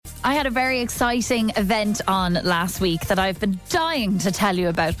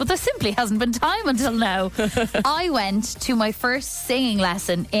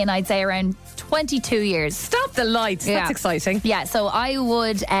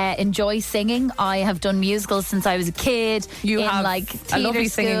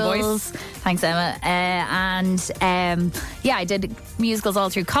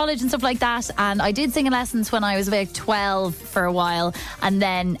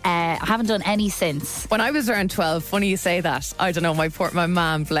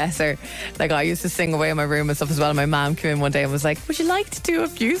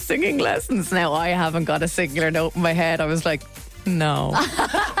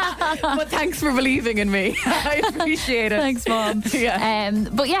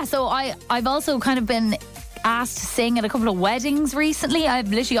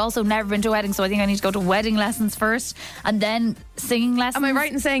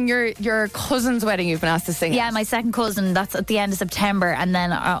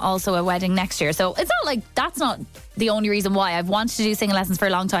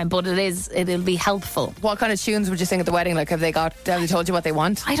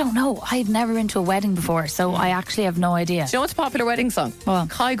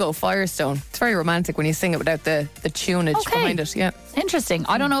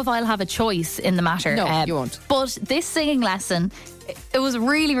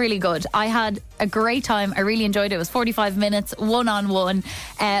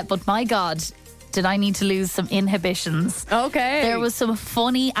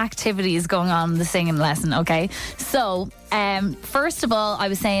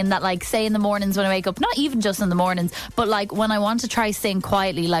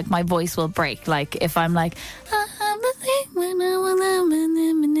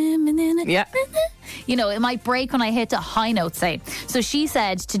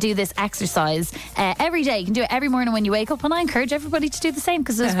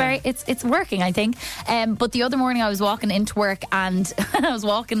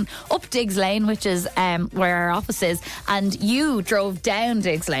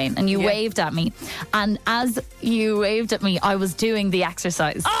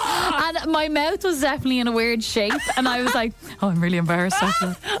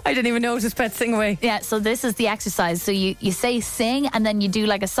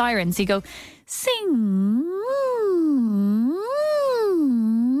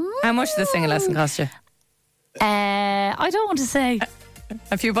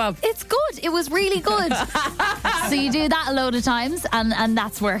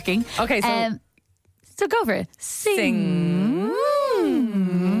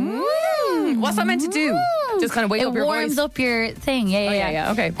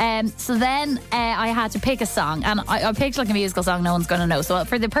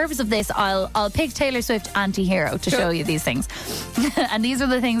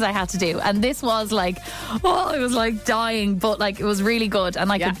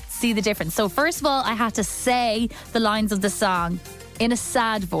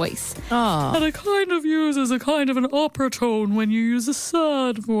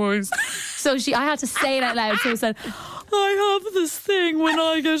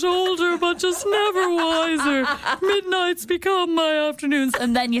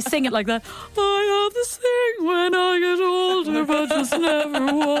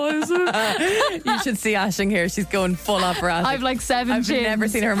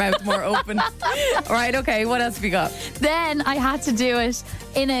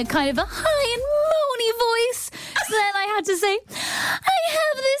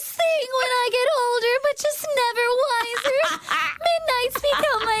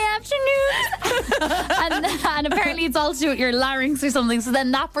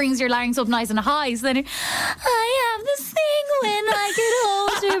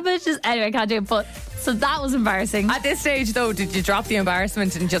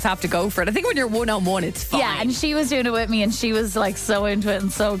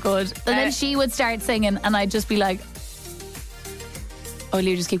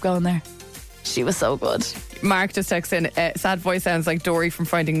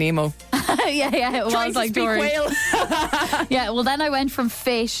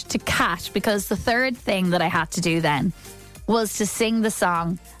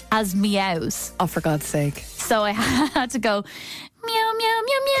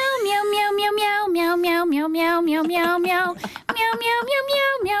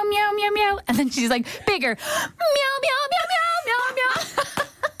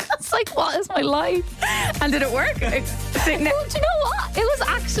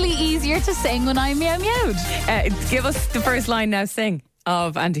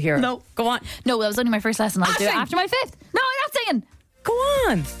of Anti-Hero? No. Go on. No, that was only my first lesson. I'll do it sing. after my 5th. No, I'm not singing. Go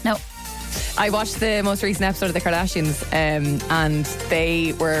on. No. I watched the most recent episode of The Kardashians, and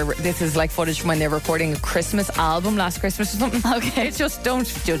this is like footage from when they were recording a Christmas album last Christmas or something. Okay. It's just, don't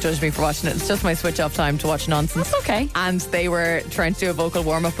judge me for watching it. It's just my switch off time to watch nonsense. That's okay. And they were trying to do a vocal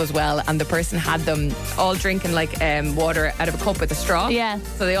warm up as well, and the person had them all drinking like water out of a cup with a straw. Yeah.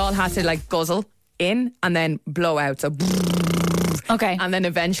 So they all had to like guzzle in and then blow out. So. Okay. And then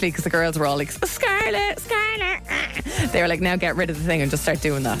eventually, because the girls were all like, Scarlett, they were like, now get rid of the thing and just start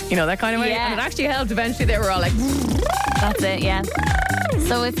doing that. You know, that kind of way. Yeah. And it actually helped. Eventually, they were all like, That's it, yeah.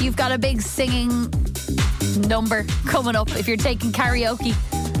 So if you've got a big singing number coming up, if you're taking karaoke,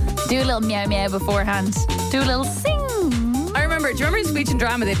 do a little meow meow beforehand. Do a little sing. I remember, do you remember in speech and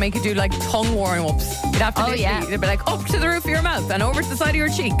drama, they'd make you do like tongue warm-ups? You'd have to they'd be like up to the roof of your mouth and over to the side of your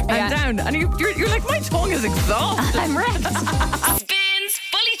cheek and down. And you're like, my tongue is exhausted. I'm wrecked. Spins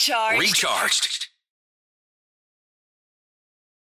Fully Charged. Recharged.